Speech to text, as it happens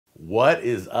What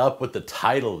is up with the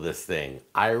title of this thing?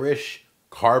 Irish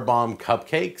car bomb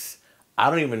cupcakes? I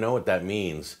don't even know what that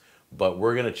means, but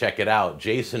we're gonna check it out.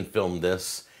 Jason filmed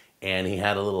this and he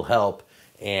had a little help,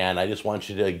 and I just want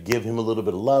you to give him a little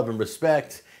bit of love and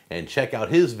respect and check out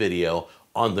his video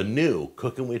on the new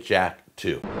Cooking with Jack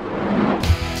 2.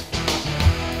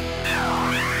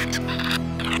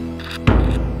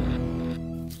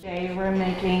 Today we're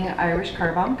making Irish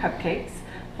car bomb cupcakes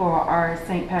for our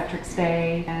St. Patrick's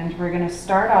Day, and we're going to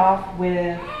start off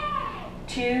with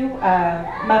two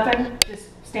just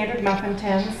standard muffin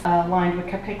tins lined with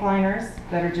cupcake liners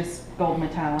that are just gold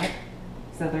metallic,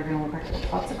 so they're going to look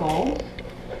like lots of gold.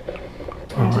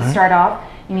 And to start off,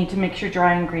 you need to mix your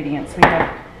dry ingredients. We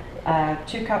have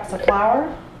 2 cups of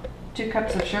flour, 2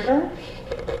 cups of sugar,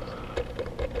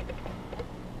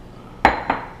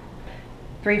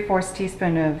 3/4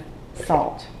 teaspoon of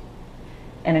salt,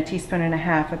 and 1.5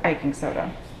 teaspoons of baking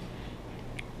soda.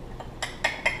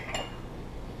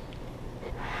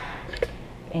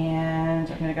 And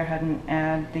I'm going to go ahead and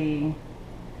add the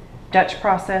Dutch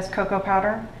processed cocoa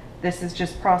powder. This is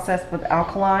just processed with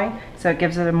alkali, so it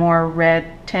gives it a more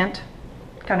red tint,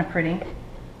 kind of pretty,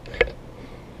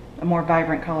 a more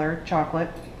vibrant color, chocolate.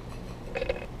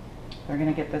 We're going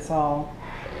to get this all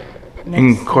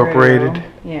mixed incorporated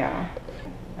through. Yeah,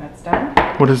 that's done.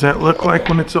 What does that look like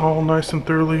when it's all nice and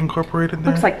thoroughly incorporated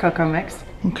there? Looks like cocoa mix.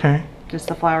 Okay. Just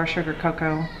the flour, sugar,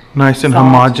 cocoa. Nice and salt.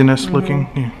 homogeneous looking.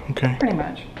 Yeah, okay. Pretty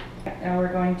much. Now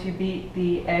we're going to beat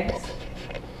the eggs.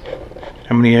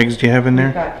 How many eggs do you have in there?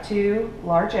 We've got 2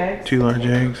 large eggs. 2 large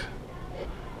eggs.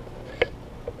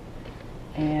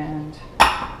 And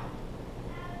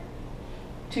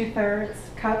 2/3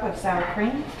 cup of sour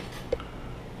cream.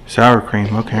 Sour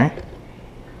cream, okay.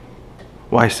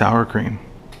 Why sour cream?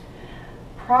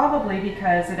 Probably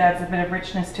because it adds a bit of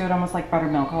richness to it, almost like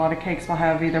buttermilk. A lot of cakes will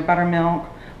have either buttermilk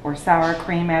or sour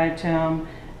cream added to them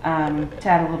to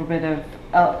add a little bit of,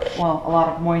 well, a lot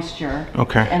of moisture.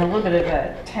 Okay. And a little bit of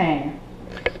a tang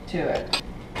to it.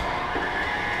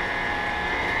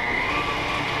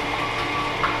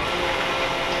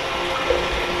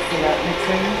 See that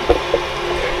mixing?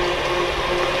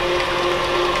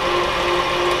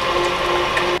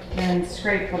 And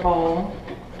scrape the bowl.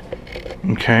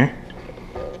 Okay.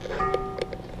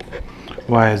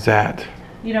 Why is that?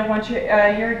 You don't want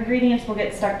your ingredients will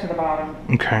get stuck to the bottom.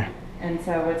 Okay. And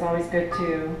so it's always good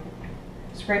to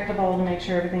scrape the bowl to make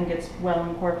sure everything gets well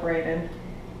incorporated.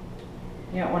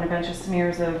 You don't want a bunch of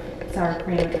smears of sour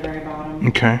cream at the very bottom.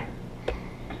 Okay.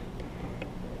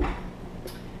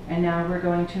 And now we're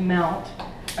going to melt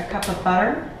a cup of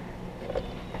butter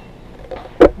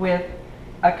with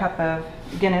a cup of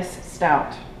Guinness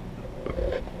stout.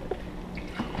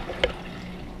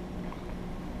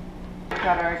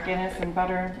 Got our Guinness and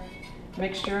butter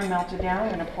mixture melted down.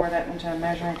 I'm going to pour that into a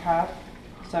measuring cup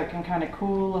so it can kind of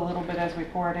cool a little bit as we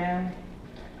pour it in.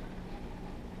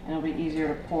 It'll be easier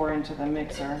to pour into the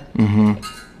mixer.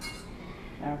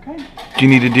 Okay. Do you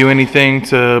need to do anything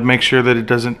to make sure that it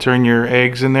doesn't turn your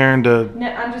eggs in there into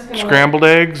I'm just gonna scrambled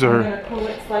eggs, or? I'm going to cool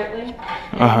it slightly.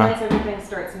 And once everything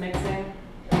starts mixing,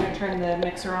 I'm going to turn the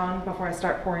mixer on before I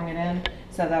start pouring it in,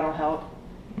 so that'll help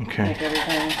make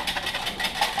everything.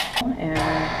 And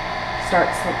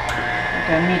starts like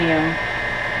a medium.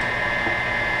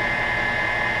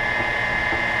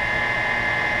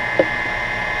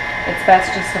 It's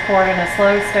best just to pour it in a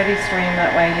slow, steady stream.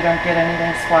 That way you don't get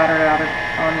anything splattered out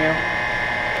on you.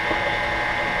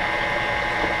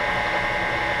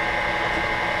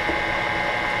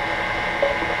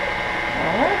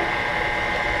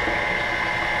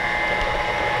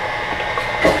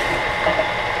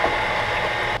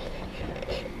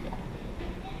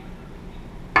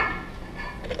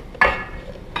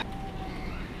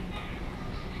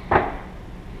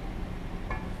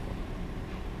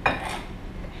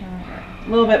 A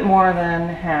little bit more than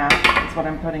half is what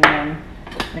I'm putting in.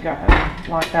 Let me go ahead and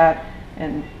lock that.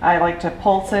 And I like to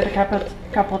pulse it a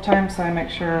couple of times so I make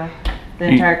sure the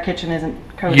entire kitchen isn't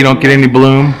coated. You don't get any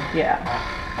bloom? Yeah.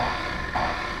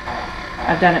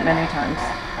 I've done it many times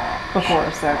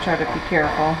before, so try to be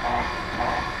careful.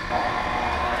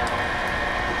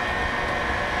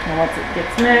 And once it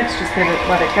gets mixed, just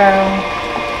let it go.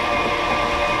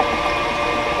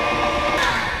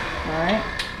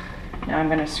 Now I'm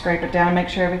going to scrape it down, make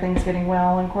sure everything's getting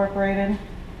well incorporated.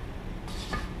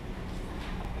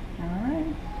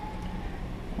 Alright.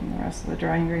 And the rest of the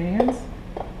dry ingredients.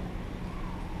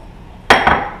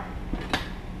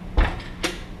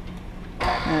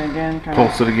 And again, kind of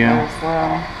pulse it again. Go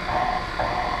slow.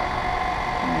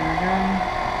 There we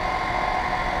go.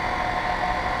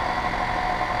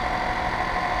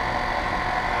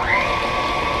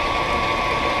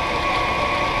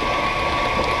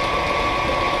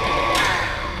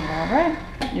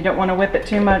 You don't want to whip it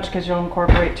too much because you'll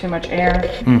incorporate too much air.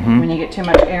 Mm-hmm. When you get too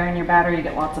much air in your batter, you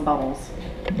get lots of bubbles.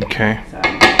 Okay. So,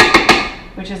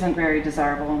 which isn't very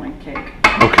desirable in a cake.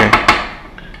 Okay.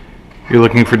 You're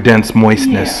looking for dense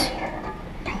moistness. Yeah.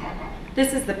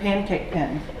 This is the pancake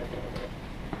pin.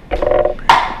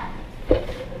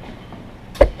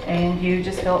 And you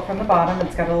just fill it from the bottom.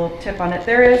 It's got a little tip on it.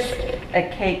 There is a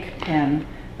cake pin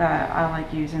that I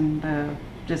like using, the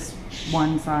just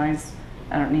one size.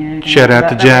 I don't need anything. Shout out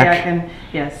to Jack. That way I can,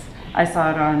 yes, I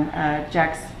saw it on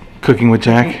Jack's Cooking with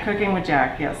Jack. Cooking with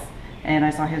Jack, yes. And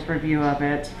I saw his review of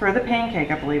it for the pancake.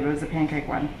 I believe it was a pancake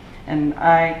one. And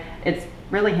it's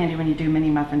really handy when you do mini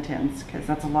muffin tins because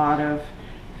that's a lot of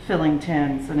filling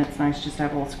tins, and it's nice just to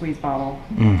have a little squeeze bottle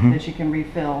that you can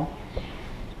refill.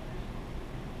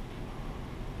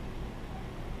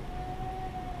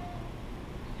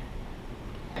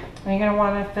 And you're going to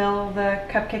want to fill the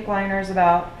cupcake liners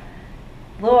about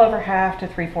a little over half to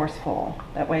 3/4 full.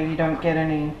 That way you don't get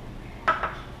any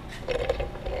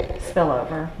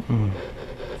spillover.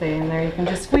 See, and there you can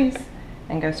just squeeze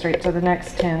and go straight to the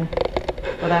next tin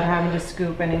without having to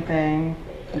scoop anything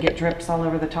and get drips all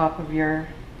over the top of your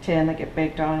tin that get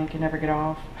baked on and you can never get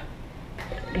off.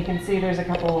 You can see there's a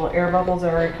couple air bubbles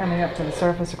that are coming up to the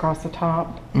surface across the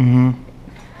top.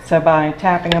 So by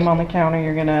tapping them on the counter,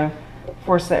 you're going to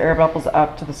force the air bubbles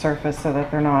up to the surface so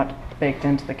that they're not baked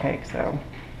into the cake, so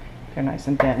they're nice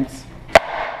and dense.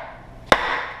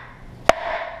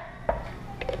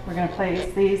 We're going to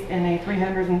place these in a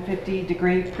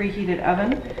 350-degree preheated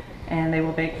oven, and they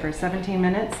will bake for 17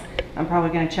 minutes. I'm probably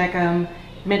going to check them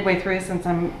midway through since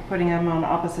I'm putting them on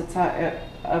opposite side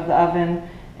of the oven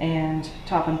and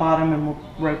top and bottom, and we'll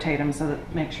rotate them so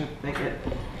that make sure they get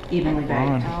evenly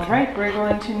baked. All right, we're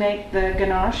going to make the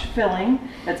ganache filling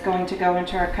that's going to go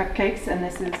into our cupcakes, and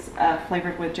this is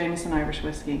flavored with Jameson Irish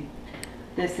whiskey.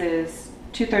 This is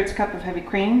 2/3 cup of heavy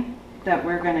cream that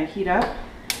we're going to heat up.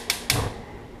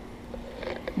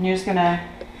 And you're just going to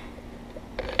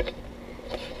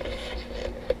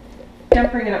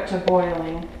don't bring it up to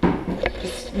boiling.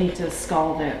 Just need to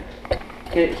scald it,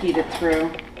 get it heated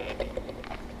through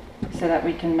so that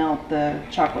we can melt the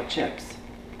chocolate chips.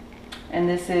 And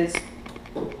this is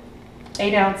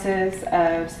 8 ounces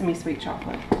of semi-sweet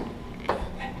chocolate.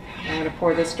 I'm going to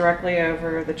pour this directly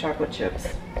over the chocolate chips.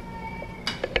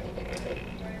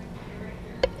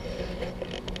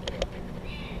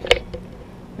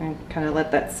 And kind of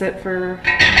let that sit for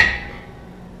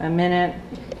a minute.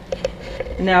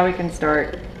 And now we can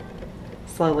start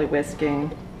slowly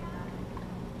whisking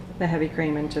the heavy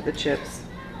cream into the chips.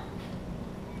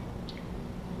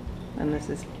 And this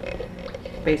is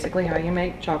basically how you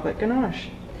make chocolate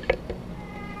ganache.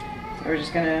 So we're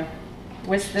just going to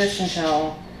whisk this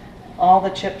until all the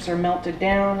chips are melted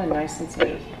down and nice and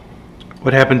smooth.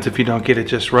 What happens if you don't get it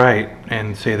just right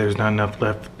and say there's not enough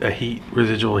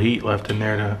residual heat left in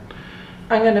there to...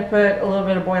 I'm going to put a little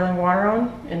bit of boiling water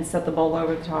on and set the bowl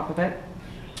over the top of it.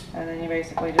 And then you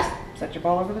basically just set your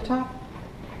bowl over the top.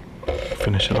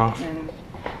 Finish it off.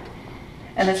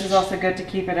 And this is also good to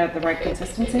keep it at the right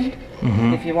consistency.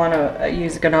 If you want to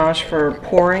use ganache for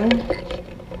pouring.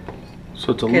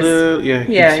 So it's a little, you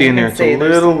can see in there, it's a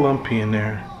little lumpy in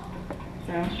there.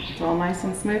 So it's all nice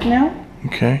and smooth now.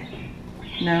 Okay.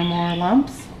 No more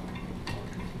lumps.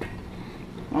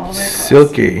 All the way across.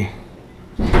 Silky.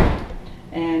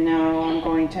 And now I'm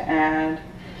going to add,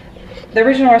 the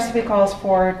original recipe calls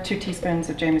for 2 teaspoons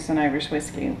of Jameson Irish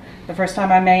whiskey. The first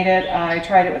time I made it, I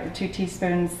tried it with the 2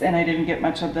 teaspoons and I didn't get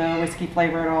much of the whiskey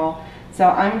flavor at all. So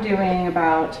I'm doing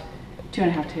about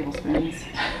 2.5 tablespoons.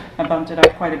 I bumped it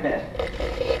up quite a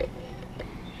bit.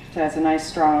 So it's a nice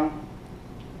strong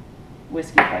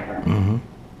whiskey flavor.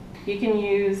 You can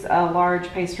use a large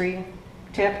pastry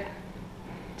tip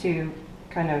to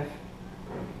kind of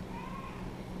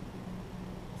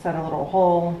set a little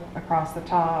hole across the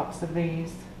tops of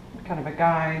these, kind of a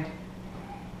guide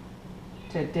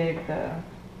to dig the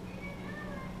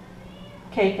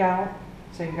cake out.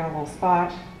 So you've got a little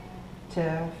spot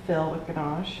to fill with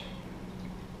ganache.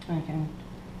 And you can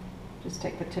just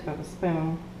take the tip of a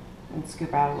spoon and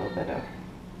scoop out a little bit of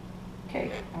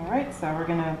cake. All right, so we're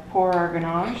gonna pour our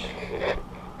ganache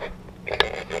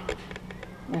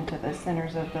into the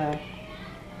centers of the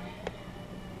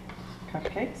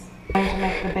cupcakes. I'm going to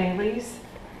make the Bailey's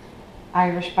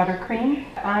Irish buttercream.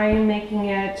 I'm making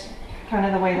it kind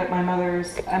of the way that my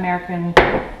mother's American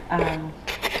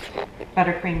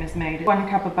buttercream is made. 1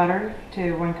 cup of butter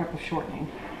to 1 cup of shortening.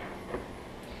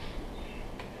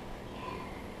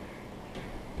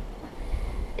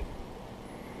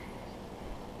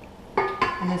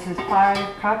 And this is 5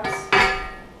 cups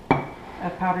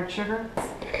of powdered sugar.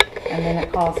 And then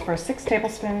it calls for 6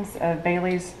 tablespoons of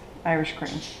Bailey's Irish cream.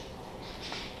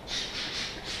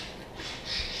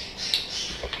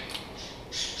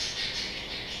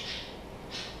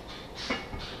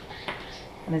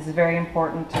 And this is very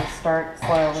important to start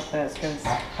slow with this because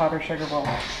powdered sugar will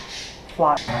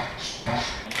fly.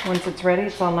 Once it's ready,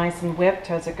 it's all nice and whipped,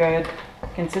 has a good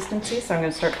consistency, so I'm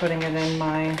going to start putting it in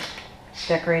my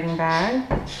decorating bag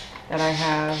that I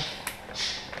have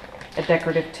a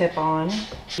decorative tip on.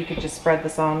 You could just spread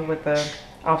this on with a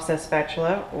offset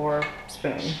spatula or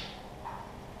spoon.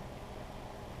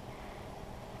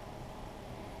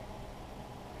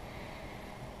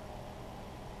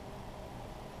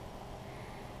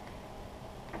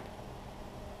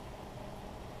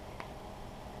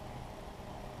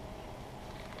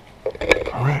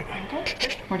 All right.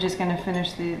 We're just going to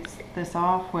finish this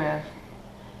off with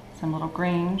some little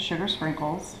green sugar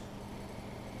sprinkles.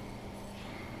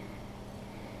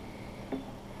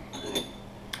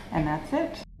 And that's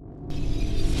it.